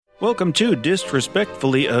Welcome to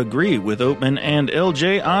Disrespectfully Agree with Oatman and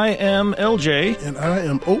LJ. I am LJ. And I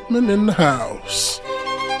am Oatman in the house.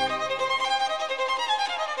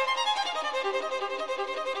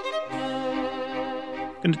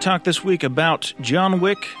 Going to talk this week about John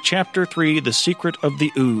Wick, Chapter 3, The Secret of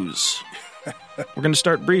the Ooze. We're going to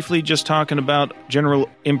start briefly just talking about general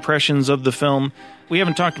impressions of the film. We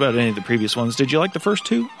haven't talked about any of the previous ones. Did you like the first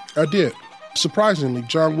two? I did. Surprisingly,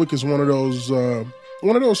 John Wick is one of those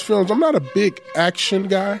films. I'm not a big action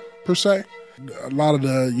guy, per se. A lot of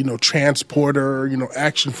the, transporter,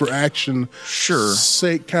 action for action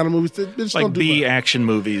sake kind of movies. They just like don't do B much. action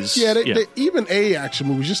movies. Yeah, they, even A action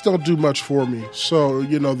movies just don't do much for me. So,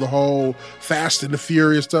 the whole Fast and the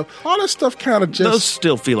Furious stuff, all that stuff kind of just... Those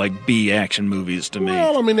still feel like B action movies to me.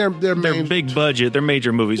 Well, I mean, they're big budget, they're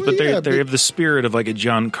major movies, but they have the spirit of like a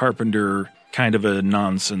John Carpenter kind of a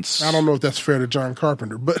nonsense. I don't know if that's fair to John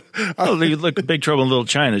Carpenter, but... Look, Big Trouble in Little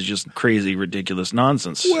China is just crazy, ridiculous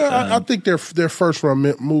nonsense. Well, I think their first run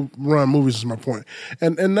movies is my point.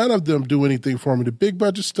 And none of them do anything for me. The big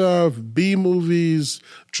budget stuff, B movies,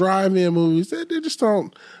 drive-in movies, they just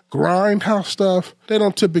don't... Grindhouse stuff, they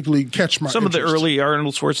don't typically catch my Some interest. of the early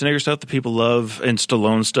Arnold Schwarzenegger stuff that people love and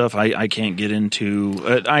Stallone stuff I can't get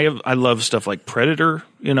into. I love stuff like Predator,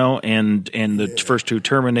 and the first two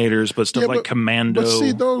Terminators, but stuff like Commando. But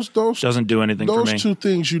see, those doesn't do anything for me. Those two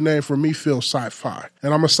things you name for me feel sci-fi,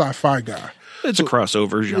 and I'm a sci-fi guy. It's a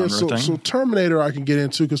crossover genre thing. So Terminator I can get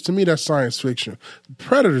into because to me that's science fiction.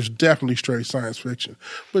 Predator's definitely straight science fiction.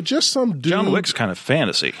 But just some dude... John Wick's kind of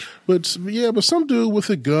fantasy. But some dude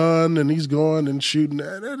with a gun and he's going and shooting.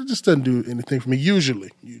 That just doesn't do anything for me,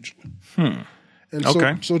 usually. And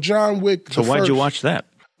okay. So John Wick... So why'd you watch that?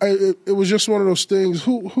 It was just one of those things.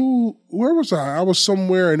 Where was I? I was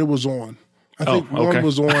somewhere and it was on. I think one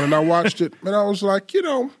was on and I watched it and I was like,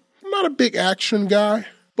 I'm not a big action guy.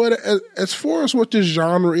 But as far as what this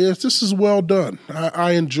genre is, this is well done.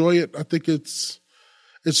 I enjoy it. I think it's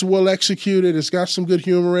well executed. It's got some good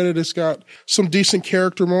humor in it. It's got some decent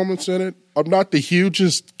character moments in it. I'm not the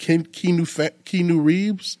hugest Keanu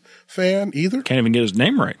Reeves fan either. Can't even get his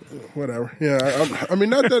name right. Whatever. Yeah. I mean,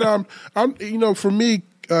 not that I'm for me,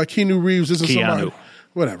 Keanu Reeves isn't somebody.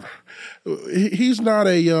 Whatever. He's not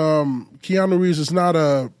Keanu Reeves is not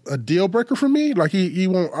a deal breaker for me. Like he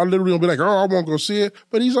won't, I literally won't be like, I won't go see it.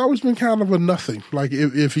 But he's always been kind of a nothing. Like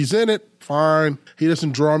if he's in it, fine. He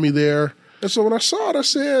doesn't draw me there. And so when I saw it, I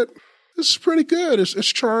said, this is pretty good. It's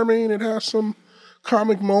charming. It has some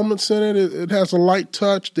comic moments in it. It has a light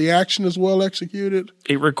touch. The action is well executed.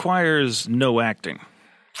 It requires no acting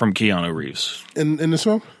from Keanu Reeves. In this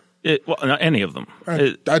film? Not any of them.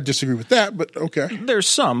 I disagree with that, but okay. There's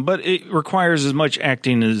some, but it requires as much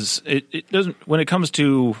acting as it doesn't. When it comes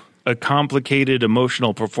to a complicated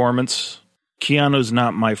emotional performance, Keanu's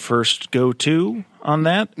not my first go-to on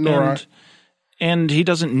that. And he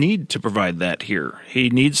doesn't need to provide that here.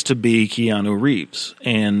 He needs to be Keanu Reeves,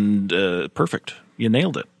 and perfect. You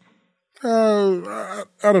nailed it. I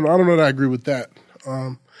don't know. I don't know that I agree with that.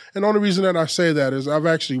 And the only reason that I say that is I've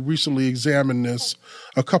actually recently examined this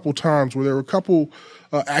a couple times where there were a couple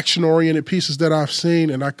action-oriented pieces that I've seen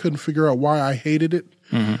and I couldn't figure out why I hated it.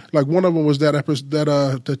 Mm-hmm. Like one of them was the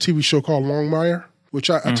TV show called Longmire, which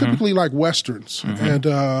I typically like Westerns. Mm-hmm. And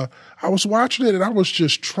I was watching it and I was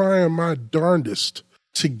just trying my darndest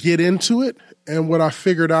to get into it. And what I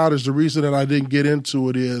figured out is the reason that I didn't get into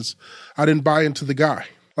it is I didn't buy into the guy.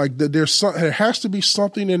 Like there has to be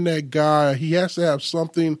something in that guy. He has to have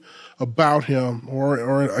something about him, or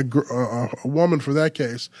a woman for that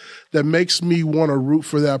case, that makes me want to root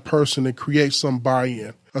for that person and create some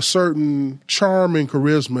buy-in, a certain charm and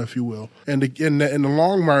charisma, if you will. And in the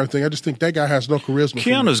Longmire thing, I just think that guy has no charisma.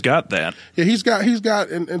 Keanu's got that. Yeah, he's got,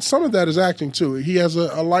 and some of that is acting too. He has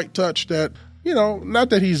a light touch that.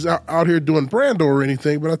 Not that he's out here doing Brando or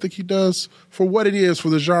anything, but I think he does, for what it is,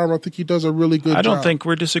 for the genre, I think he does a really good job. I don't think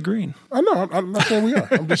we're disagreeing. I know. I'm not saying we are.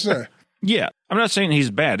 I'm just saying. Yeah. I'm not saying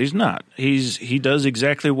he's bad. He's not. He does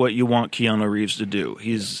exactly what you want Keanu Reeves to do.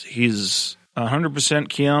 He's 100%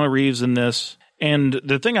 Keanu Reeves in this. And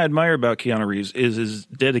the thing I admire about Keanu Reeves is his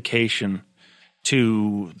dedication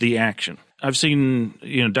to the action. I've seen,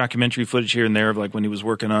 documentary footage here and there of like when he was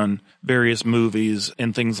working on various movies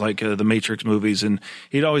and things like the Matrix movies, and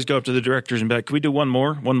he'd always go up to the directors and be like, "Can we do one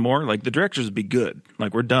more? One more?" Like the directors would be good.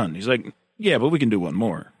 Like, we're done. He's like, "Yeah, but we can do one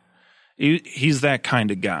more." He's that kind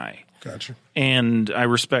of guy. Gotcha. And I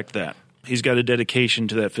respect that. He's got a dedication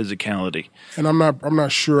to that physicality. And I'm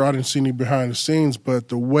not sure, I didn't see any behind the scenes, but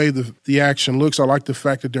the way the action looks, I like the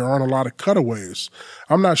fact that there aren't a lot of cutaways.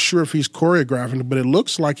 I'm not sure if he's choreographing it, but it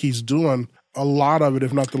looks like he's doing a lot of it,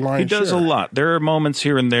 if not the lion's share. He does a lot. There are moments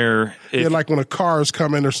here and there. Yeah, like when a car is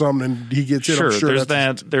coming or something and he gets hit. Sure, I'm sure there's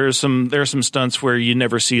that. There's some stunts where you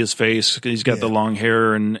never see his face because he's got the long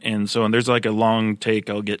hair and so on. There's like a long take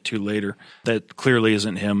I'll get to later that clearly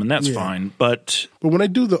isn't him, and that's fine. But when they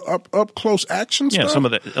do the up close action stuff, some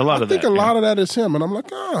of that, a lot of that. I think a lot of that is him, and I'm like,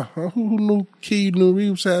 who knew Keanu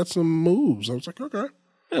Reeves had some moves? I was like, okay.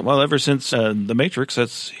 Yeah, well, ever since The Matrix,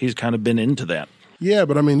 he's kind of been into that. Yeah,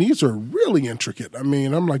 but I mean, these are really intricate. I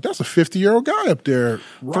mean, I'm like, that's a 50-year-old guy up there.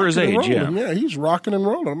 For his age, yeah. Yeah, he's rocking and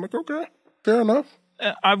rolling. I'm like, okay, fair enough.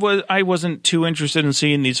 I wasn't too interested in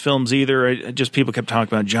seeing these films either. Just people kept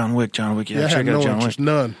talking about John Wick. Yeah, check out John Wick.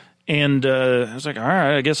 None. And I was like, all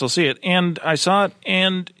right, I guess I'll see it. And I saw it,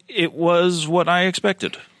 and it was what I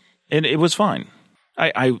expected. And it was fine.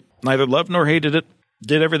 I neither loved nor hated it.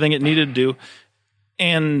 Did everything it needed to do.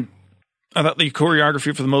 And I thought the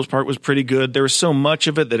choreography for the most part was pretty good. There was so much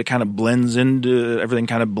of it that it kind of blends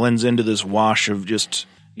into this wash of just,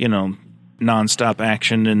 nonstop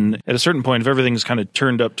action. And at a certain point, if everything's kind of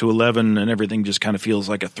turned up to 11 and everything just kind of feels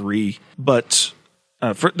like a 3, but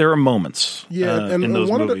there are moments in those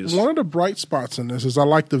movies. One of the bright spots in this is I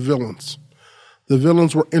like the villains. The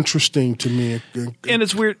villains were interesting to me. And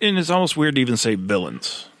it's weird, and it's almost weird to even say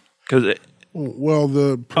villains. Because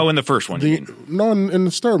in the first one, in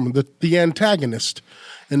the third one, the antagonist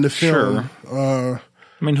in the film. Sure.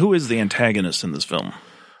 Who is the antagonist in this film?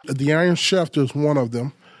 The Iron Chef is one of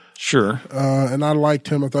them. Sure. And I liked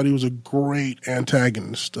him. I thought he was a great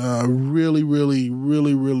antagonist. Really, really,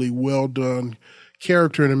 really, really well done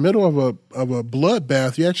character. In the middle of a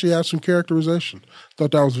bloodbath, you actually have some characterization.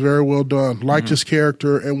 Thought that was very well done. Liked his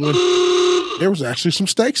character, and when there was actually some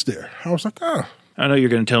stakes there, I was like, I know you're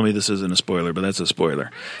going to tell me this isn't a spoiler, but that's a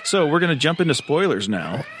spoiler. So we're going to jump into spoilers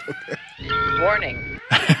now. Warning.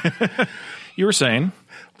 You were saying?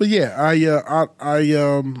 But yeah, I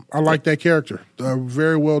like that character.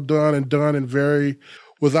 Very well done and very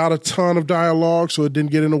without a ton of dialogue, so it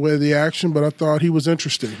didn't get in the way of the action, but I thought he was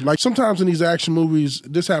interesting. Like sometimes in these action movies,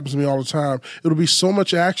 this happens to me all the time. It'll be so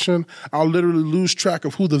much action, I'll literally lose track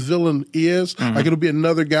of who the villain is. Mm-hmm. Like it'll be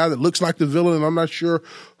another guy that looks like the villain and I'm not sure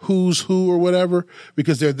who's who or whatever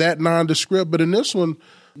because they're that nondescript. But in this one,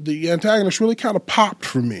 the antagonist really kind of popped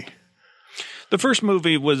for me. The first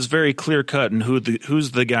movie was very clear-cut in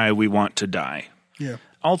who's the guy we want to die. Yeah.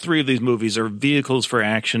 All three of these movies are vehicles for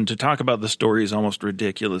action. To talk about the story is almost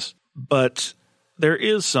ridiculous. But there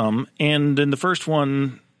is some, and in the first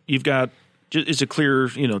one, you've got it's a clear,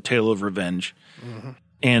 tale of revenge. Mm-hmm.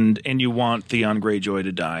 And you want Theon Greyjoy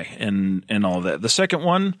to die and all of that. The second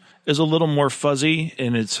one is a little more fuzzy,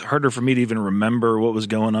 and it's harder for me to even remember what was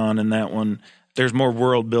going on in that one. There's more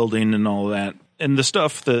world building and all of that. And the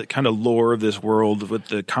stuff, the kind of lore of this world with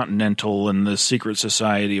the Continental and the secret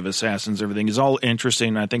society of assassins, everything is all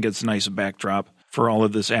interesting. I think it's a nice backdrop for all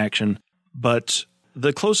of this action. But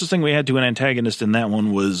the closest thing we had to an antagonist in that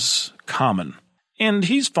one was Common. And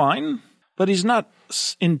he's fine, but he's not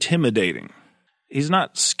intimidating. He's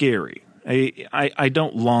not scary. I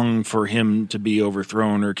don't long for him to be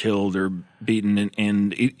overthrown or killed or beaten,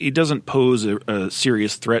 and he doesn't pose a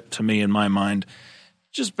serious threat to me in my mind.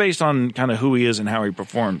 Just based on kind of who he is and how he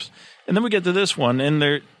performs. And then we get to this one,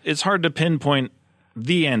 and it's hard to pinpoint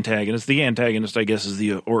the antagonist. The antagonist, I guess,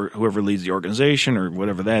 is or whoever leads the organization or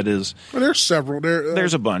whatever that is. Well, there's several.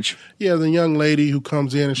 There's a bunch. Yeah, the young lady who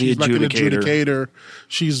comes in and she's like an adjudicator.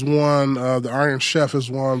 She's one. The Iron Chef is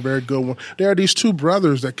one. Very good one. There are these two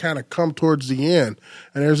brothers that kind of come towards the end,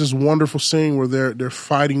 and there's this wonderful scene where they're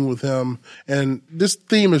fighting with him. And this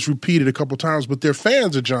theme is repeated a couple times, but they're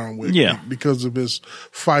fans of John Wick because of his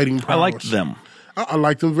fighting prowess. I liked them. I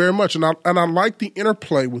like them very much, and I like the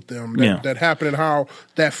interplay with them that happened and how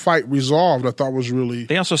that fight resolved. I thought was really.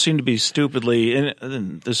 They also seem to be stupidly,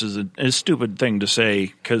 and this is a stupid thing to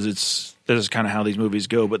say because this is kind of how these movies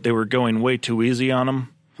go. But they were going way too easy on him.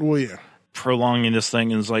 Well, yeah, prolonging this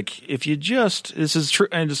thing, and it's like if you just this is true,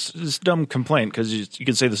 and it's this dumb complaint because you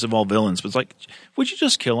can say this of all villains, but it's like, would you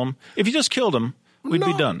just kill him? If you just killed him. We'd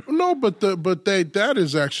be done. No, but that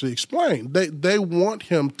is actually explained. They want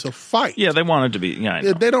him to fight. Yeah, they want it to be. Yeah, I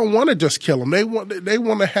know. They don't want to just kill him. They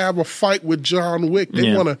want to have a fight with John Wick.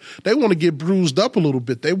 They want to get bruised up a little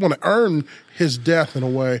bit. They want to earn his death in a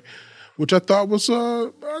way, which I thought was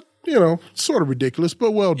sort of ridiculous,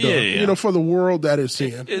 but well done. Yeah. For the world that it's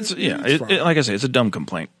in. Like I say, it's a dumb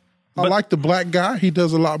complaint. I like the black guy. He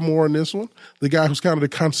does a lot more in this one. The guy who's kind of the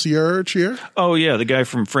concierge here. Oh, yeah, the guy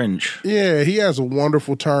from Fringe. Yeah, he has a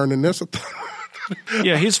wonderful turn in this.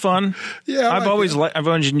 Yeah, he's fun. Yeah, I've always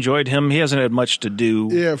enjoyed him. He hasn't had much to do.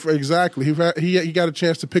 Yeah, exactly. He got a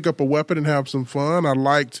chance to pick up a weapon and have some fun. I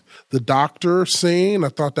liked the doctor scene. I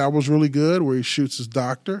thought that was really good, where he shoots his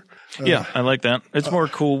doctor. Yeah, I like that. It's more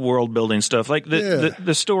cool world building stuff. Like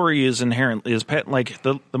the story is inherently like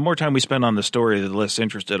the more time we spend on the story, the less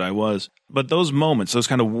interested I was. But those moments, those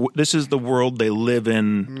kind of this is the world they live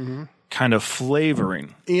in, kind of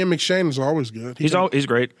flavoring. Ian McShane is always good. He's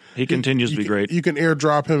great. He continues to be great. You can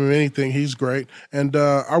airdrop him in anything. He's great. And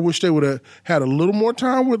I wish they would have had a little more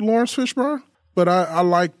time with Lawrence Fishburne. But I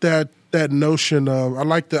like that notion of, I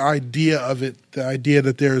like the idea of it. The idea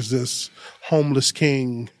that there's this homeless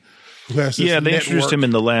king. They introduced him in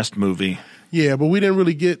the last movie. Yeah, but we didn't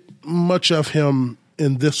really get much of him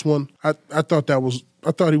in this one. I thought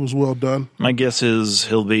he was well done. My guess is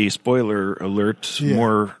he'll be, spoiler alert,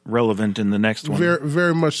 more relevant in the next one. Very,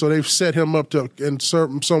 very much so. They've set him up to, in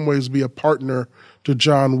some ways, be a partner to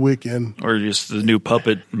John Wick, or just the new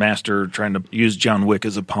puppet master trying to use John Wick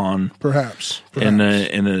as a pawn, perhaps. in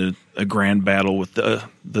a grand battle with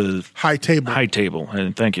the high table. High table.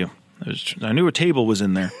 And thank you. I knew a table was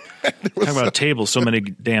in there. Talk about a table so many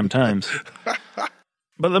damn times.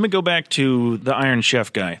 But let me go back to the Iron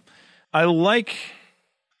Chef guy. I'm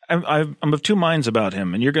of two minds about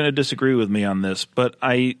him, and you're going to disagree with me on this, but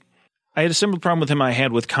I had a similar problem with him I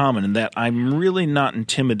had with Common, in that I'm really not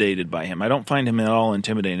intimidated by him. I don't find him at all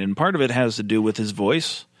intimidating, and part of it has to do with his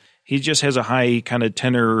voice. He just has a high kind of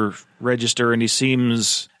tenor register, and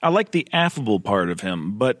I like the affable part of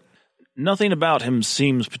him, but nothing about him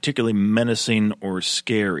seems particularly menacing or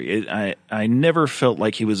scary. I never felt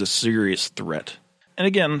like he was a serious threat. And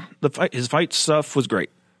again, his fight stuff was great,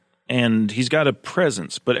 and he's got a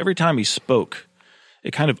presence. But every time he spoke,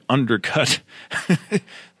 it kind of undercut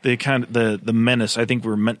the menace I think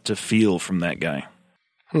we're meant to feel from that guy.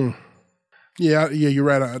 Yeah, you're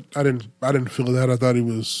right. I didn't feel that. I thought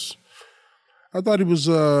he was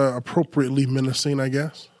appropriately menacing, I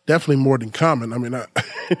guess. Definitely more than Common. I mean, I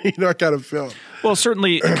kind of felt. Well,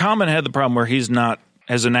 certainly Common had the problem where he's not,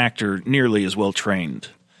 as an actor, nearly as well trained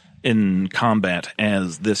in combat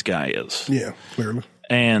as this guy is. Yeah, clearly.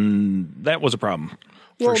 And that was a problem,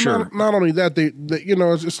 for sure. Not only that, they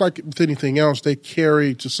it's like with anything else, they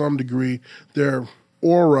carry to some degree their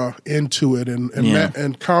aura into it.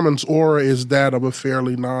 And Common's aura is that of a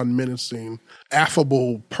fairly non-menacing,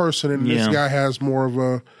 affable person. And this guy has more of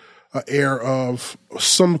a air of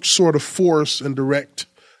some sort of force and direct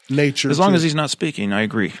nature. As long as he's not speaking, I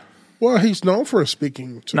agree. Well, he's known for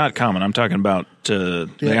speaking. Not Common. I'm talking about the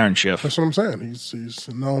Iron Chef. That's what I'm saying. He's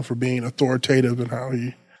known for being authoritative and how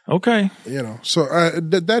he. Okay. So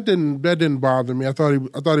that didn't bother me. I thought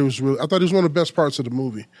he was one of the best parts of the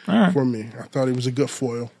movie for me. I thought he was a good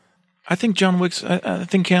foil. I think John Wick's. I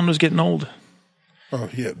think Keanu's getting old. Oh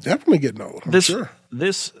yeah, definitely getting old. I'm sure.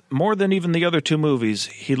 This, more than even the other two movies,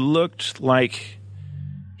 he looked like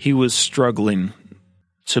he was struggling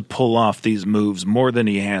to pull off these moves more than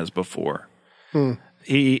he has before.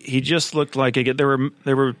 He just looked like there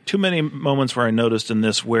were too many moments where I noticed in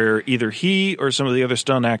this where either he or some of the other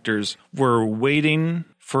stunt actors were waiting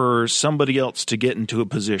for somebody else to get into a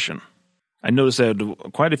position. I noticed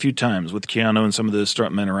that quite a few times with Keanu and some of the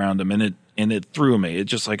stuntmen around him, and it threw me. It's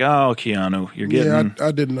just like, oh, Keanu, you're getting. Yeah,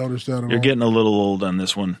 I didn't notice that at all. You're getting a little old on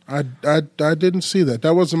this one. I didn't see that.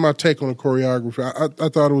 That wasn't my take on the choreography. I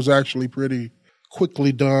thought it was actually pretty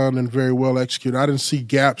quickly done and very well executed. I didn't see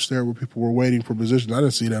gaps there where people were waiting for positions. I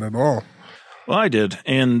didn't see that at all. Well, I did,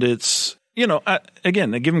 and it's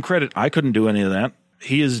again, I give him credit. I couldn't do any of that.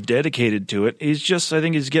 He is dedicated to it. I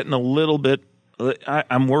think he's getting a little bit.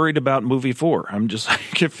 I'm worried about movie 4. I'm just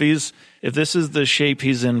like, if this is the shape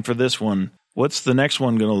he's in for this one, what's the next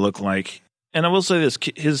one going to look like? And I will say this: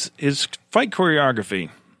 his fight choreography.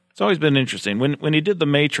 It's always been interesting. When he did The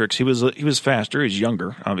Matrix, he was faster. He's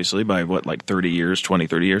younger, obviously, by 30 years.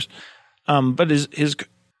 But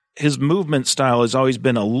his movement style has always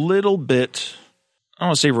been a little bit, I don't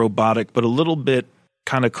want to say robotic, but a little bit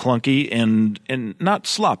kind of clunky and not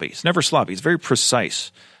sloppy. It's never sloppy. It's very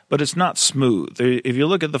precise. But it's not smooth. If you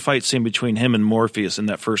look at the fight scene between him and Morpheus in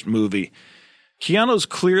that first movie, Keanu's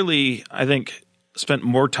clearly, I think, spent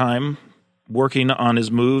more time working on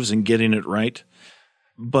his moves and getting it right.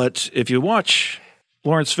 But if you watch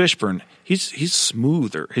Lawrence Fishburne, he's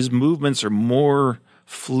smoother. His movements are more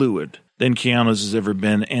fluid than Keanu's has ever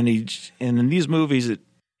been. And in these movies,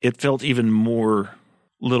 it felt even more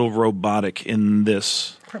little robotic in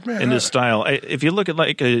this style. If you look at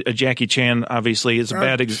like a Jackie Chan, obviously it's a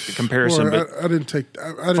bad comparison. But I didn't take.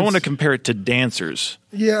 I want to compare it to dancers.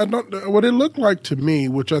 Yeah, what it looked like to me,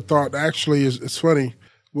 which I thought actually is funny,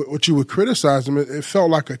 what you would criticize him, it felt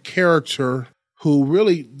like a character who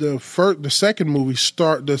really the third movie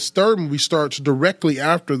starts directly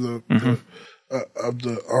after the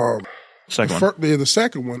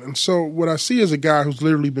second one. And so what I see is a guy who's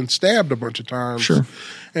literally been stabbed a bunch of times, Sure.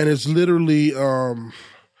 and is literally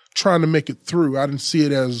trying to make it through. I didn't see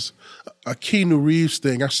it as a Keanu Reeves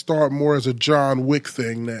thing. I saw it more as a John Wick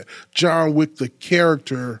thing, that John Wick, the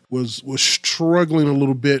character, was struggling a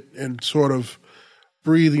little bit and sort of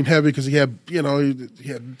breathing heavy because he had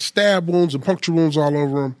stab wounds and puncture wounds all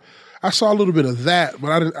over him. I saw a little bit of that,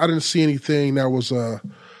 but I didn't see anything that was a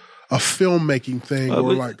filmmaking thing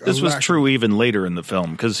or like this was true even later in the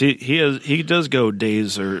film, because he does go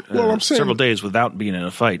days or several days without being in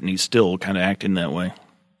a fight, and he's still kind of acting that way.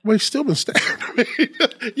 Well, he's still been stabbed.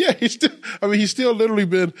 He's still literally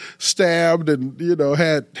been stabbed and,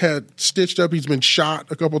 had stitched up. He's been shot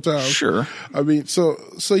a couple times. Sure.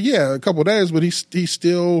 So yeah, a couple of days, but he's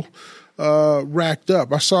still racked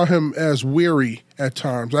up. I saw him as weary at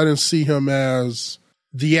times. I didn't see him as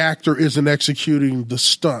the actor isn't executing the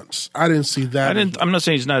stunts. I didn't see that. I'm not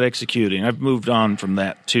saying he's not executing. I've moved on from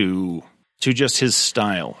that to just his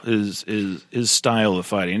style, his style of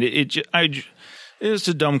fighting. It's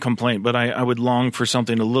a dumb complaint, but I would long for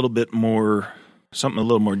something a little more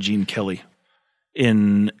Gene Kelly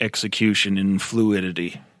in execution, in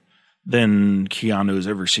fluidity, than Keanu has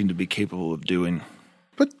ever seemed to be capable of doing.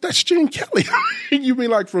 But that's Gene Kelly. You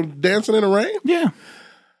mean like from Dancing in the Rain? Yeah.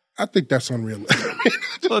 I think that's unrealistic.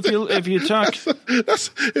 Well, if you talk,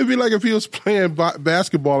 it'd be like if he was playing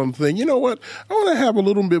basketball and thing. You know what? I want to have a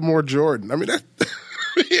little bit more Jordan. I mean,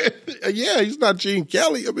 yeah, he's not Gene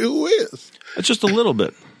Kelly. I mean, who is? It's just a little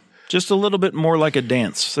bit more like a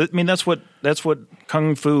dance. I mean, that's what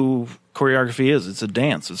kung fu choreography is. It's a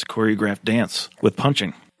dance. It's a choreographed dance with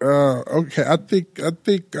punching. Okay. I think I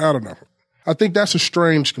don't know. I think that's a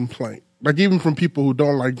strange complaint. Like, even from people who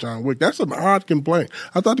don't like John Wick, that's an odd complaint.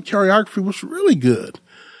 I thought the choreography was really good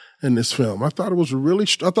in this film. I thought it was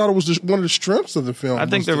just one of the strengths of the film. I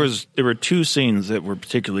think there were two scenes that were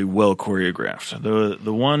particularly well choreographed.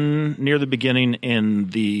 The one near the beginning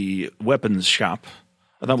in the weapons shop,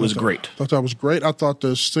 I thought was great. I thought that was great. I thought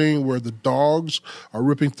the scene where the dogs are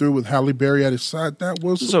ripping through with Halle Berry at his side, that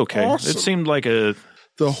was okay. Awesome. It seemed like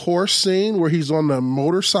the horse scene where he's on the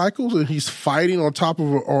motorcycles and he's fighting on top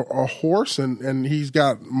of a horse and he's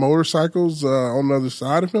got motorcycles on the other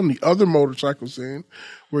side of him. The other motorcycle scene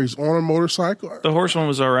where he's on a motorcycle. The horse one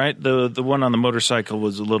was all right. The one on the motorcycle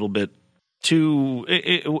was a little bit too.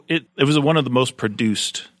 It was one of the most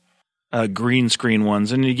produced green screen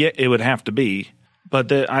ones, and it would have to be.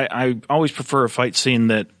 But I always prefer a fight scene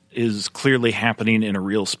that is clearly happening in a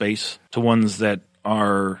real space to ones that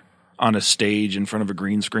are on a stage in front of a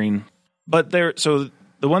green screen. But so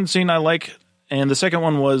the one scene I like, and the second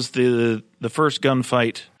one was the first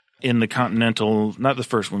gunfight in the Continental, not the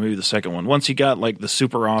first one, maybe the second one. Once he got like the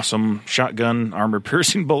super awesome shotgun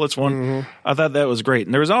armor-piercing bullets one, I thought that was great.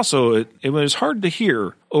 And there was also, it was hard to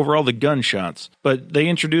hear over all the gunshots, but they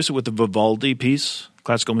introduced it with the Vivaldi piece,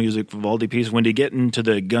 classical music Vivaldi piece. When you get into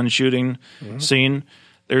the gun shooting scene,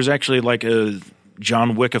 there's actually like a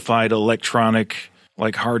John Wickified electronic,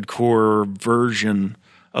 like hardcore version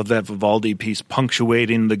of that Vivaldi piece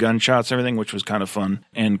punctuating the gunshots and everything, which was kind of fun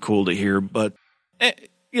and cool to hear. But,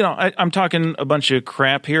 I'm talking a bunch of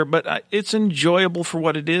crap here, but it's enjoyable for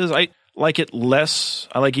what it is. I like it less.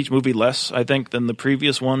 I like each movie less, I think, than the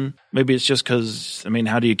previous one. Maybe it's just because,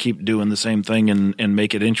 how do you keep doing the same thing and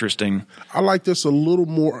make it interesting? I like this a little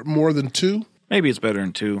more than 2. Maybe it's better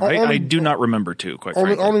than 2. I do not remember 2, quite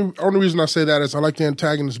frankly. Only reason I say that is I like the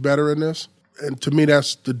antagonist better in this. And to me,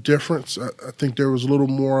 that's the difference. I think there was a little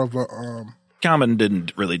more of a... Common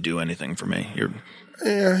didn't really do anything for me.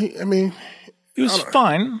 He was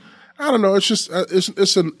fine. I don't know. It's just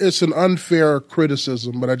it's an unfair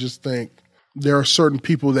criticism, but I just think there are certain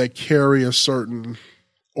people that carry a certain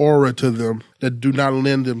aura to them that do not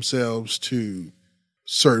lend themselves to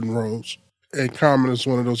certain roles. And Common is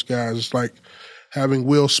one of those guys. It's like having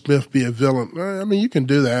Will Smith be a villain. You can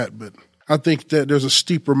do that, but I think that there's a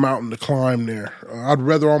steeper mountain to climb there. I'd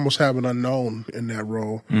rather almost have an unknown in that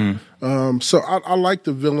role. So I like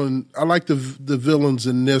the villain. I like the villains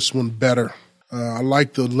in this one better. I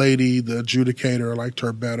like the lady, the adjudicator. I liked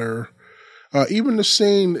her better. Even the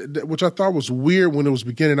scene, which I thought was weird when it was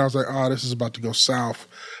beginning, I was like, oh, this is about to go south.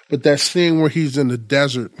 But that scene where he's in the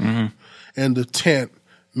desert and the tent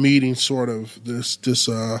meeting sort of this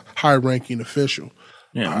high-ranking official.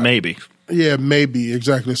 Yeah, maybe. Yeah, maybe,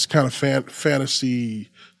 exactly. It's kind of fantasy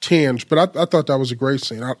tinge, but I thought that was a great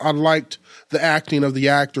scene. I liked the acting of the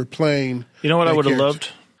actor playing. You know what I would have loved?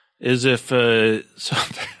 is if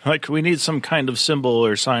like we need some kind of symbol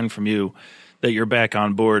or sign from you that you're back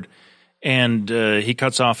on board. And he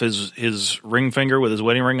cuts off his ring finger with his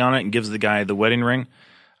wedding ring on it and gives the guy the wedding ring.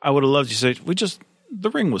 I would have loved you to say, the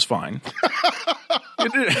ring was fine.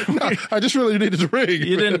 No, I just really needed the ring.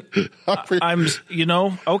 You didn't.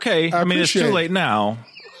 Okay. I mean, it's too late now.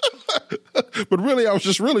 But really, I was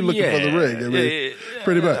just really looking for the ring. I mean,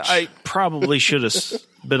 pretty much. I probably should have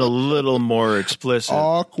been a little more explicit.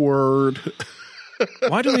 Awkward.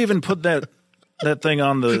 Why do we even put that thing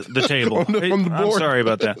on the table? on the board. I'm sorry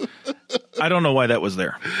about that. I don't know why that was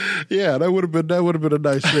there. Yeah, that would have been a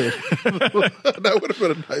nice thing. That would have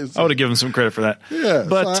been a nice thing. I would have given some credit for that. Yeah,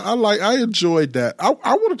 but so I enjoyed that. I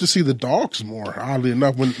wanted to see the dogs more. Oddly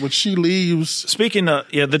enough, when she leaves. Speaking of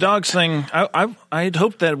the dogs thing, I had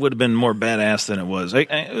hoped that would have been more badass than it was. It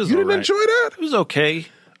was You didn't enjoy that? It was okay.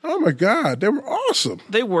 Oh my God, they were awesome.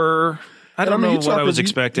 They were. I don't know what I was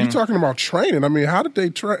expecting. You're talking about training. I mean, how did they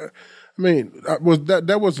train? I mean, that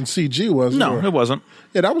wasn't CG, was it? No, it wasn't.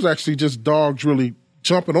 Yeah, that was actually just dogs really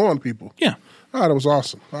jumping on people. Yeah. Oh, that was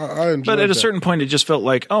awesome. I enjoyed But at that. a certain point, it just felt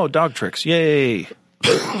like, dog tricks. Yay.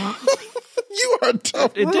 You are a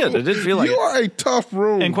tough room. It did feel like you are a tough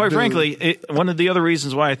room. And quite dude. frankly, one of the other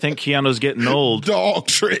reasons why I think Keanu's getting old. Dog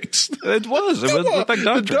tricks. It looked like dog the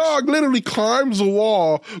tricks. dog literally climbs a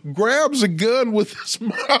wall, grabs a gun with his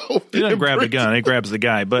mouth. He doesn't grab the gun. He grabs the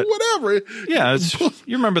guy. But whatever. Yeah,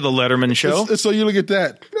 you remember the Letterman show? So you look at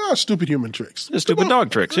that. Stupid human tricks. Stupid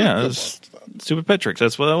dog tricks. Yeah, stupid pet tricks.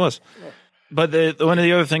 That's what that was. But one of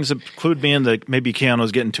the other things that clued me in that maybe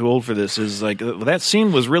Keanu's getting too old for this is like that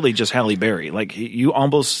scene was really just Halle Berry. Like you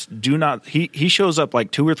almost do not. He shows up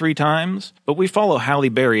like 2 or 3 times, but we follow Halle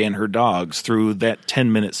Berry and her dogs through that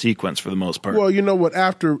 10-minute sequence for the most part. Well, you know what?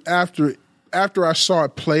 After I saw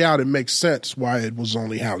it play out, it makes sense why it was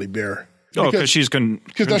only Halle Berry. Because she's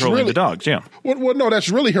controlling the dogs. Yeah. Well, no, that's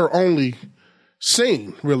really her only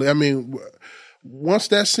scene. Really, I mean. Once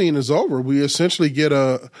that scene is over, we essentially get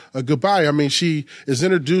a goodbye. I mean, she is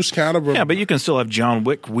introduced kind of but you can still have John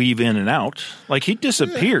Wick weave in and out. Like he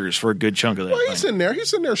disappears for a good chunk of that. Well, he's in there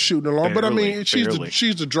shooting along. But I mean, she's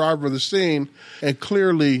the driver of the scene, and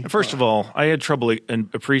clearly. First of all, I had trouble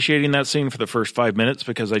appreciating that scene for the first 5 minutes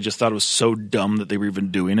because I just thought it was so dumb that they were even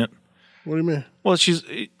doing it. What do you mean? Well,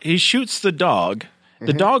 he shoots the dog.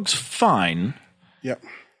 The dog's fine. Yep.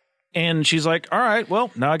 And she's like, all right,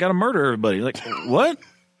 well, now I got to murder everybody. Like, what?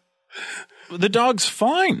 The dog's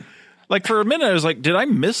fine. Like, for a minute, I was like, did I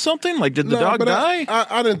miss something? Like, did the dog die?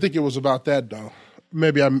 I didn't think it was about that, though.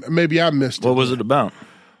 Maybe I missed it. What was it about?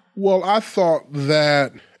 Well, I thought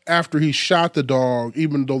that after he shot the dog,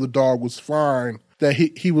 even though the dog was fine, that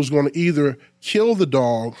he was going to either kill the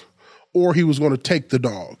dog or he was going to take the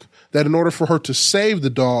dog. That in order for her to save the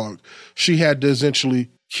dog, she had to essentially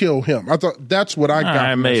kill him. I thought that's what I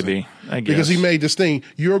got. Maybe, I guess. Because he made this thing,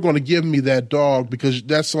 you're going to give me that dog because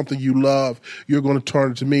that's something you love. You're going to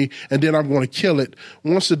turn it to me, and then I'm going to kill it.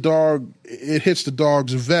 Once it hits the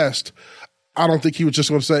dog's vest, I don't think he was just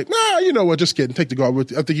going to say, nah, you know what, just kidding, take the dog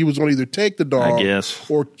with you. I think he was going to either take the dog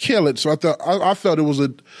or kill it. So I felt it was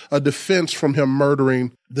a defense from him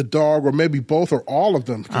murdering the dog, or maybe both or all of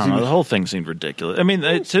them. I don't know, the whole thing seemed ridiculous. I mean,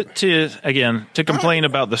 to complain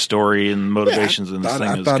about the story and motivations in this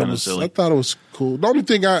thing is kind of silly. I thought it was cool. The only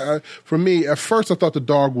thing for me, at first I thought the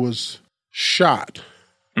dog was shot.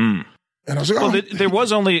 And I was like, there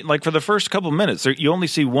was only, like, for the first couple minutes, you only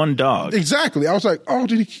see one dog. Exactly. I was like,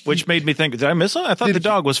 did he? Which made me think, did I miss him? I thought the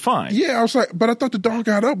dog was fine. Yeah, I was like, but I thought the dog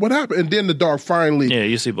got up. What happened? And then the dog finally. Yeah,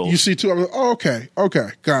 you see both. You see two. I was like,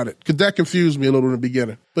 okay, got it. Because that confused me a little in the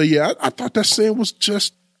beginning. But yeah, I thought that scene was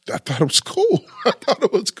I thought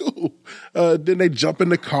it was cool. Then they jump in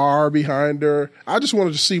the car behind her. I just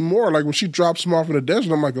wanted to see more. Like when she drops him off in the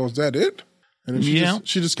desert, I'm like, is that it? And then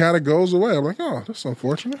she just kind of goes away. I'm like, that's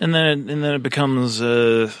unfortunate. And then it becomes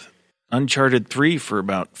Uncharted 3 for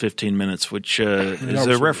about 15 minutes, which is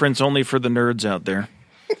a reference only for the nerds out there,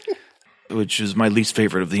 which is my least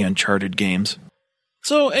favorite of the Uncharted games.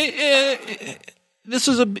 So this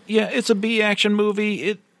is it's a B action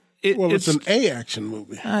movie. It's an A action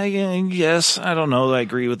movie. Yes, I don't know. I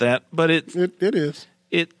agree with that, but it is.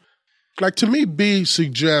 Like to me, B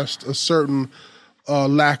suggests a certain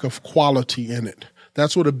lack of quality in it.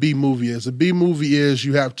 That's what a B movie is. A B movie is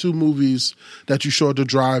you have 2 movies that you show at the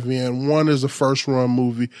drive-in. One is a first-run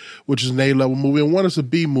movie, which is an A-level movie, and one is a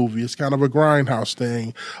B movie. It's kind of a grindhouse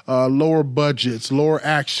thing. Lower budgets, lower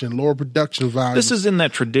action, lower production value. This is in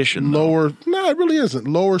that tradition. No, it really isn't.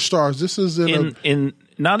 Lower stars. This is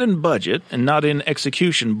not in budget and not in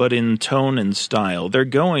execution, but in tone and style. They're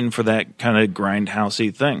going for that kind of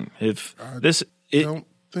grindhousey thing.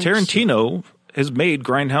 Tarantino has made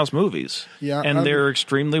grindhouse movies, and they're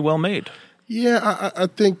extremely well made. Yeah, I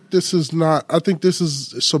think this is not. I think this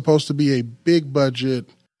is supposed to be a big budget,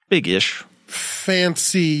 big-ish,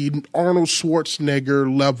 fancy Arnold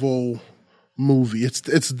Schwarzenegger level movie.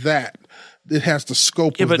 It's that. It has the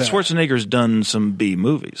scope of that. Yeah, but Schwarzenegger's done some B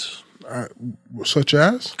movies. Such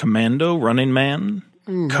as? Commando, Running Man,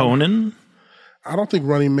 Conan. I don't think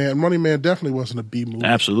Running Man definitely wasn't a B movie.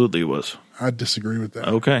 Absolutely it was. I disagree with that.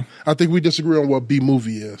 Okay. I think we disagree on what B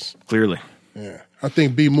movie is. Clearly. Yeah. I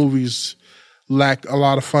think B movies lack a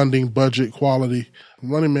lot of funding, budget, quality.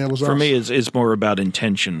 Running Man was For me, it's more about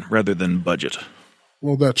intention rather than budget.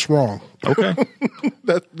 Well, that's wrong. Okay.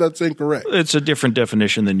 That's incorrect. It's a different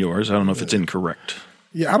definition than yours. I don't know if it's incorrect.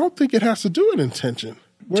 Yeah, I don't think it has to do with intention.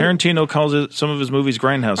 Tarantino calls some of his movies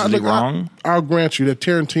grindhouse. Is he wrong? I'll grant you that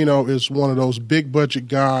Tarantino is one of those big budget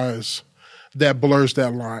guys that blurs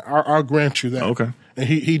that line. I'll grant you that. Okay. And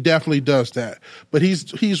he definitely does that. But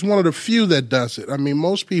he's one of the few that does it. I mean,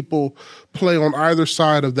 most people play on either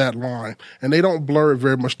side of that line, and they don't blur it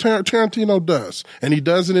very much. Tarantino does, and he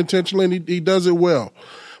does it intentionally, and he does it well.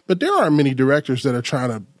 But there aren't many directors that are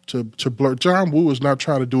trying to blur. John Woo is not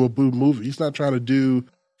trying to do a boo movie. He's not trying to do,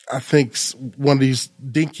 I think, one of these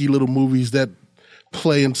dinky little movies that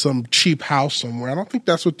play in some cheap house somewhere. I don't think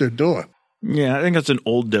that's what they're doing. Yeah, I think that's an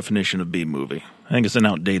old definition of B movie. I think it's an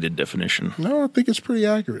outdated definition. No, I think it's pretty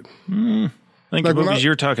accurate. I think the movies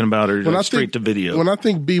you're talking about are straight to video. When I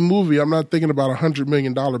think B movie, I'm not thinking about $100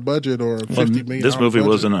 million budget or $50 million. This movie budget.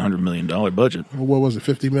 Wasn't a $100 million budget. What was it,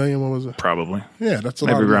 $50 million? What was it? Probably. Yeah, that's a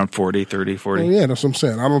maybe lot. Maybe around 40. Well, yeah, that's what I'm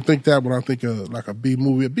saying. I don't think that when I think of like a B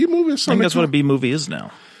movie. A B movie is something. I think that's what a B movie is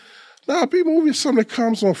now. No, a B movie is something that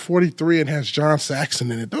comes on 43 and has John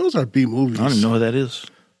Saxon in it. Those are B movies. I don't even know who that is.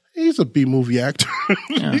 He's a B movie actor.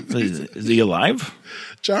 Yeah. Is he alive?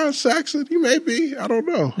 John Saxon, he may be. I don't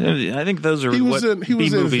know. I think those are what B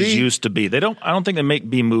movies used to be. I don't think they make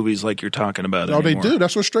B movies like you're talking about anymore. No, they do.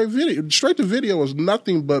 That's what straight to video is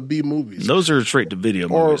nothing but B movies. Those are straight to video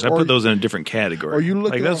movies. I put those in a different category. Or you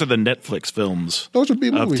look like those are the Netflix films. Those are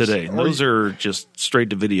B movies of today. Those are just straight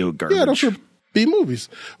to video garbage. Yeah, those are B movies.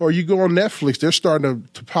 Or you go on Netflix, they're starting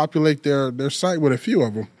to populate their site with a few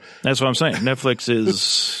of them. That's what I'm saying. Netflix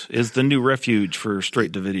is the new refuge for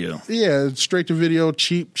straight to video. Yeah, straight to video,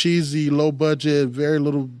 cheap, cheesy, low budget, very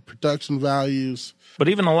little production values. But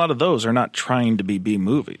even a lot of those are not trying to be B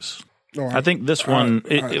movies. No, I think this one.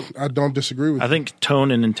 I don't disagree with you. I think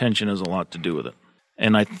tone and intention has a lot to do with it,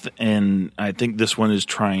 and I think this one is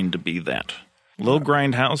trying to be that. Little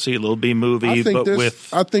grindhousey, little B movie,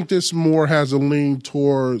 I think this more has a lean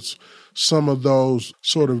towards some of those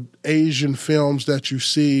sort of Asian films that you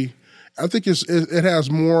see. I think it has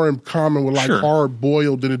more in common with Hard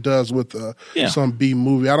Boiled than it does with some B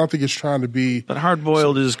movie. I don't think it's trying to be. But Hard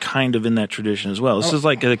Boiled is kind of in that tradition as well. This is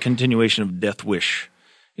like a continuation of Death Wish,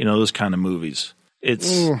 those kind of movies.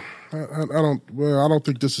 It's. I don't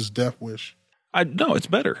think this is Death Wish. No, it's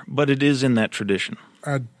better, but it is in that tradition.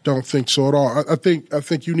 I don't think so at all. I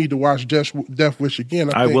think you need to watch Death Wish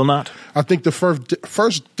again. I will not. I think the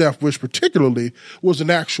first Death Wish particularly was an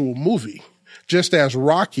actual movie, just as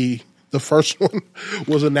Rocky, the first one,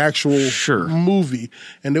 was an actual movie.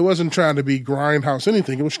 And it wasn't trying to be grindhouse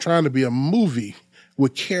anything. It was trying to be a movie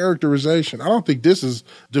with characterization. I don't think this is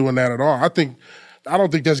doing that at all. I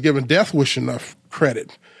don't think that's giving Death Wish enough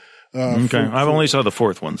credit. Okay. I've only saw the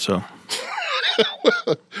fourth one, so...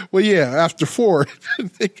 Well, yeah, after 4,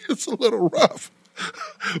 it gets a little rough.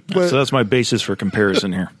 But, so that's my basis for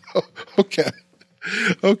comparison here.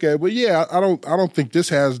 Okay, but yeah, I don't think this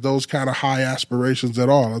has those kind of high aspirations at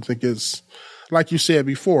all. I think it's like you said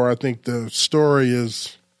before. I think the story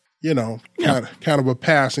is, kind of a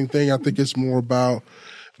passing thing. I think it's more about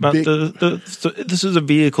this is a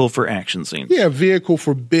vehicle for action scenes. Yeah, vehicle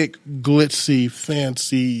for big, glitzy,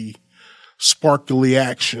 fancy, sparkly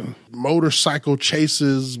action. Motorcycle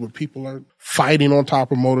chases where people are fighting on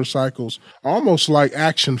top of motorcycles. Almost like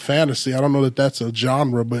action fantasy. I don't know that that's a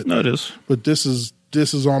genre, but no, it is. But this is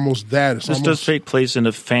almost that. This does take place in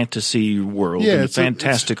a fantasy world, in a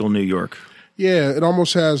fantastical New York. Yeah, it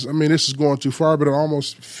almost has, this is going too far, but it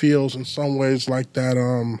almost feels in some ways like that,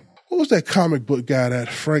 what was that comic book guy, that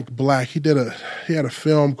Frank Black? He had a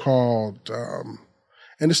film called,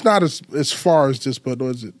 and it's not as far as this, but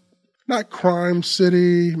was it not Crime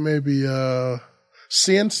City, maybe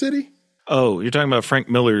Sin City? Oh, you're talking about Frank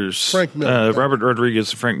Miller. Robert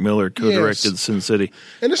Rodriguez and Frank Miller co-directed Sin City.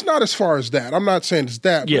 And it's not as far as that. I'm not saying it's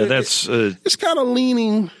that. Yeah, it's kind of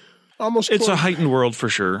leaning almost. It's a heightened world for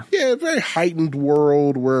sure. Yeah, a very heightened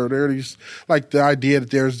world where there are these, like the idea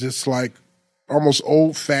that there's this like almost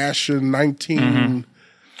old-fashioned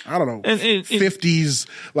I don't know, And 50s,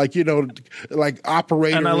 like, like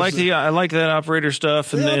operators. And I like that operator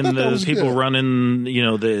stuff, and Yeah, I then thought that the was people good. running,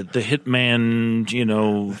 the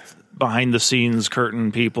hitman, behind the scenes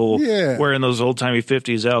curtain people Yeah. wearing those old timey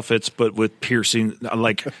 50s outfits, but with piercing,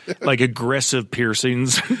 like aggressive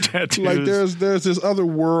piercings and tattoos. Like there's this other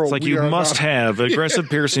world. It's like we you are must not- have aggressive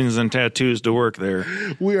piercings and tattoos to work there.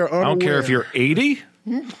 We are unaware. I don't care if you're 80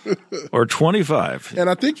 or 25. And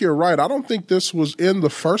I think you're right. I don't think this was in the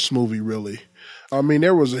first movie, really. I mean,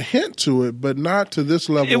 there was a hint to it, but not to this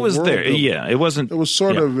level. It was of world there. building. Yeah, it wasn't. It was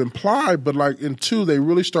sort yeah. of implied, but like in 2, they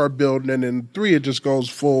really start building, and in 3, it just goes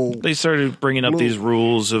full. They started bringing up these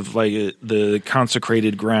rules of like the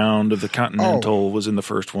consecrated ground of the Continental was in the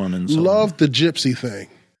first one, and so Loved the gypsy thing.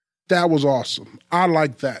 That was awesome. I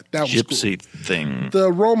like that. That was gypsy thing. cool.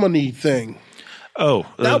 The Romany thing. Oh,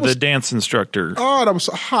 That was- the dance instructor. Oh, that was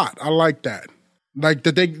hot. I like that. Like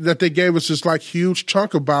that they gave us this like huge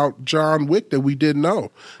chunk about John Wick that we didn't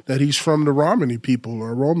know, that he's from the Romany people.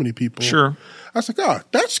 Sure. I was like, oh,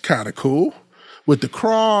 that's kind of cool with the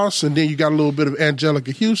cross, and then you got a little bit of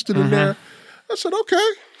Angelica Houston in there. I said, okay.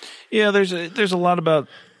 Yeah, there's a lot about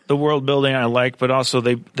the world building I like, but also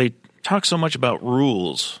they talk so much about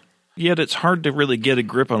rules. Yet it's hard to really get a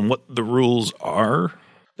grip on what the rules are.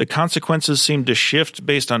 The consequences seem to shift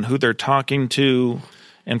based on who they're talking to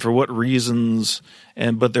and for what reasons.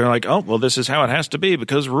 But they're like, oh, well, this is how it has to be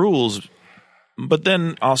because rules. But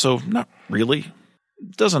then also, not really.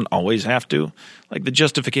 It doesn't always have to. Like the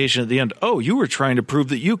justification at the end, oh, you were trying to prove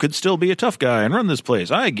that you could still be a tough guy and run this place.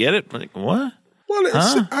 I get it. Like, what?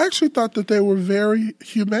 Well, I actually thought that they were very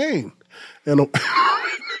humane in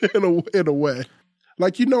a way.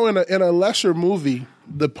 Like, in a lesser movie,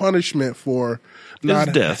 the punishment for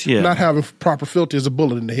not death, yeah. not having proper filter is a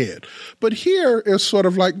bullet in the head. But here it's sort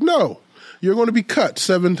of like, no, you're going to be cut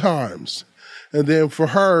 7 times. And then for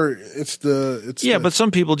her, it's but some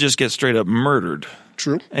people just get straight up murdered.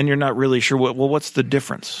 True. And you're not really sure what's the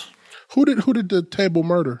difference? Who did the table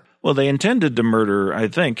murder? Well, they intended to murder, I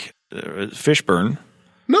think, Fishburne.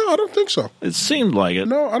 No, I don't think so. It seemed like it.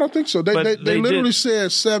 No, I don't think so. They literally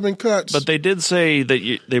said 7 cuts. But they did say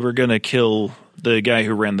that they were going to kill the guy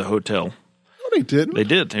who ran the hotel. No, they didn't. They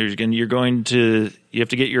did. You have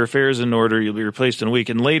to get your affairs in order. You'll be replaced in a week.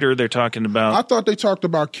 And later they're talking about. I thought they talked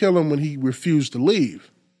about killing when he refused to leave.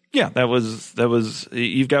 Yeah, that was.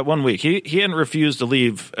 You've got 1 week. He hadn't refused to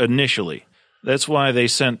leave initially. That's why they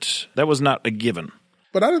sent. That was not a given.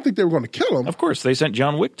 But I didn't think they were going to kill him. Of course, they sent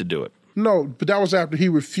John Wick to do it. No, but that was after he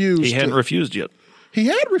refused. He hadn't refused yet. He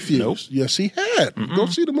had refused. Nope. Yes, he had. Go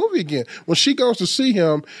see the movie again. When she goes to see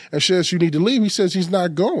him and says you need to leave, he says he's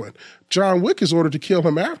not going. John Wick is ordered to kill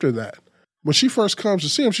him after that. When she first comes to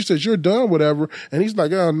see him, she says, you're done, whatever. And he's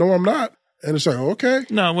like, oh, no, I'm not. And it's like, okay.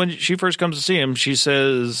 No, when she first comes to see him, she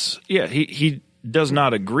says, yeah, he does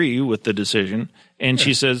not agree with the decision. And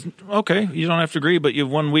she says, okay, you don't have to agree, but you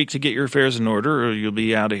have 1 week to get your affairs in order or you'll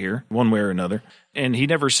be out of here one way or another. And he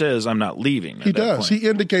never says, I'm not leaving. He does. He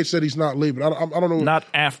indicates that he's not leaving. I don't know. Not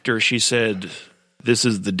after she said, this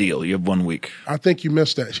is the deal. You have 1 week. I think you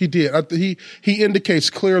missed that. He did. He indicates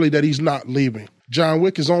clearly that he's not leaving. John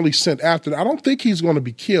Wick is only sent after that. I don't think he's going to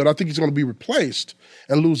be killed. I think he's going to be replaced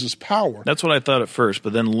and lose his power. That's what I thought at first.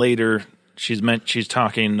 But then later she's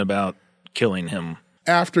talking about killing him.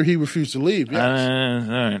 After he refused to leave, yes.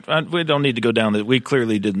 All right. We don't need to go down that. We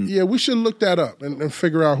clearly didn't. Yeah, we should look that up and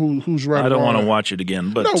figure out who's right. I don't want to watch it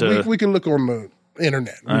again. But no, we can look on the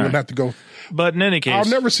internet. We wouldn't have to go. But in any case, I'll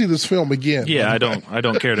never see this film again. Yeah, I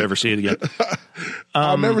don't care to ever see it again.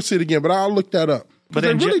 I'll never see it again, but I'll look that up. But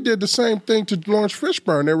they really did the same thing to Lawrence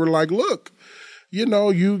Fishburne. They were like, look,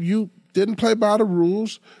 you didn't play by the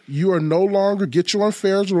rules. You are no longer, get your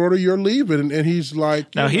affairs in order, you're leaving. And he's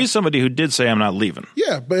like... Now, he's somebody who did say, I'm not leaving.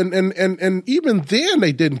 Yeah, but and even then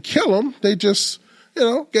they didn't kill him. They just,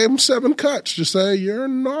 gave him 7 cuts to say, you're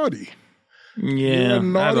naughty. Yeah,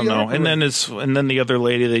 I don't know. And then the other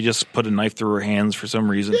lady, they just put a knife through her hands for some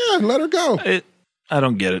reason. Yeah, and let her go. I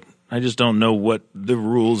don't get it. I just don't know what the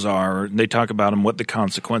rules are. They talk about them, what the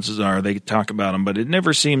consequences are. They talk about them, but it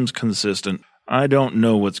never seems consistent. I don't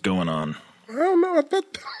know what's going on. I don't know.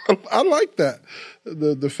 I like that.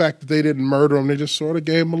 The fact that they didn't murder him, they just sort of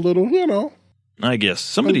gave him a little, I guess.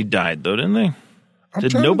 Somebody died, though, didn't they?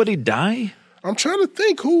 Did nobody die? I'm trying to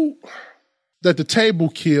think who that the table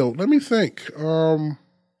killed. Let me think. Did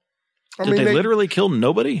they literally kill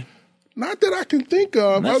nobody? Not that I can think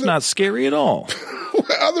of. That's not scary at all.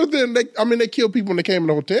 Other than they killed people when they came in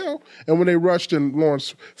the hotel and when they rushed in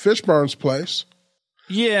Lawrence Fishburne's place.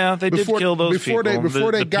 Yeah, they did kill those people.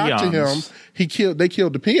 Before they got to him, they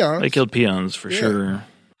killed the peons. They killed peons for sure.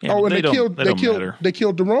 Yeah, Oh, and they don't matter. they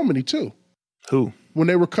killed the Romany too. Who? When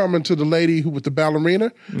they were coming to the lady who with the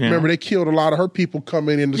ballerina, remember they killed a lot of her people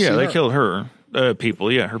coming in to see her. Yeah, they killed her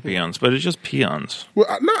people. Yeah, her peons, but it's just peons. Well,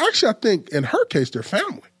 no, actually, I think in her case, they're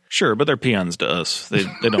family. Sure, but they're peons to us. They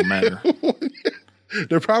don't matter.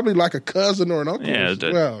 They're probably like a cousin or an uncle. Yeah, it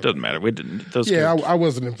doesn't matter. We didn't. I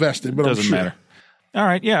wasn't invested, but doesn't I'm sure. matter. All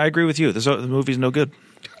right, yeah, I agree with you. The movie's no good.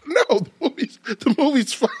 No, the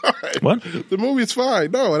movie's fine. What? The movie's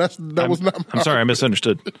fine. No, that was not. I'm sorry, I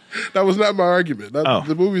misunderstood. That was not my argument.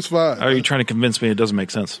 The movie's fine. Are you trying to convince me it doesn't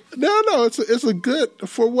make sense? No, it's a good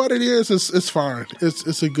for what it is. It's fine.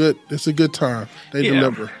 It's a good time. They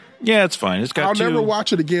deliver. Yeah, it's fine. I'll never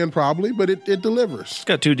watch it again, probably, but it delivers. It's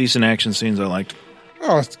got 2 decent action scenes I liked.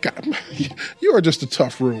 Oh, you are just a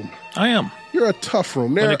tough room. I am. You're a tough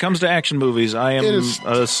room. When it comes to action movies, I am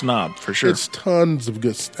a snob for sure. It's tons of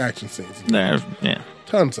good action scenes. Yeah,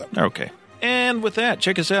 tons of them. Okay. And with that,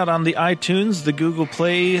 check us out on the iTunes, the Google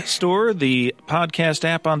Play Store, the podcast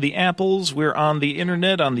app on the Apples. We're on the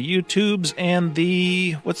internet, on the YouTubes, and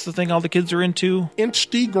what's the thing all the kids are into?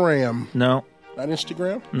 Instagram. No. Not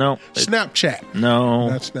Instagram? No. Snapchat. No.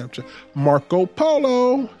 Not Snapchat. Marco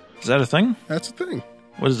Polo. Is that a thing? That's a thing.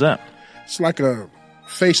 What is that? It's like a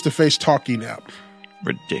face-to-face talking app.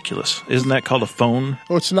 Ridiculous. Isn't that called a phone?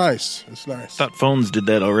 Oh, it's nice. It's nice. I thought phones did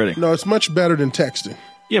that already. No, it's much better than texting.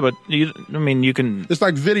 Yeah, but you can... It's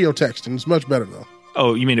like video texting. It's much better, though.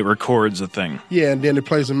 Oh, you mean it records a thing? Yeah, and then it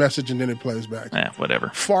plays a message and then it plays back.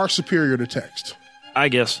 Whatever. Far superior to text. I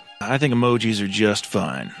guess. I think emojis are just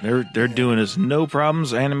fine. They're doing us no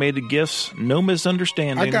problems, animated GIFs, no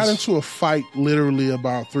misunderstandings. I got into a fight literally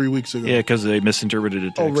about 3 weeks ago. Yeah, because they misinterpreted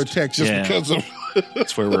a text. Over text, just because of...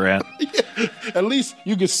 That's where we're at. Yeah. At least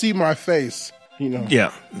you can see my face, you know.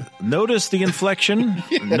 Yeah. Notice the inflection.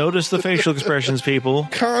 Yeah. Notice the facial expressions, people.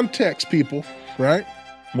 Context, people, right?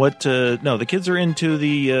 What? No, the kids are into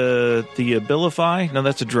the Abilify. No,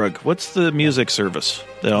 that's a drug. What's the music service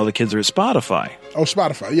that all the kids are at? Spotify. Oh,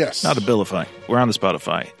 Spotify, yes. Not Abilify. We're on the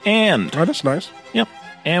Spotify. And... Oh, that's nice. Yep.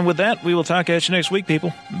 And with that, we will talk at you next week,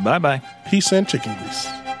 people. Bye-bye. Peace and chicken grease.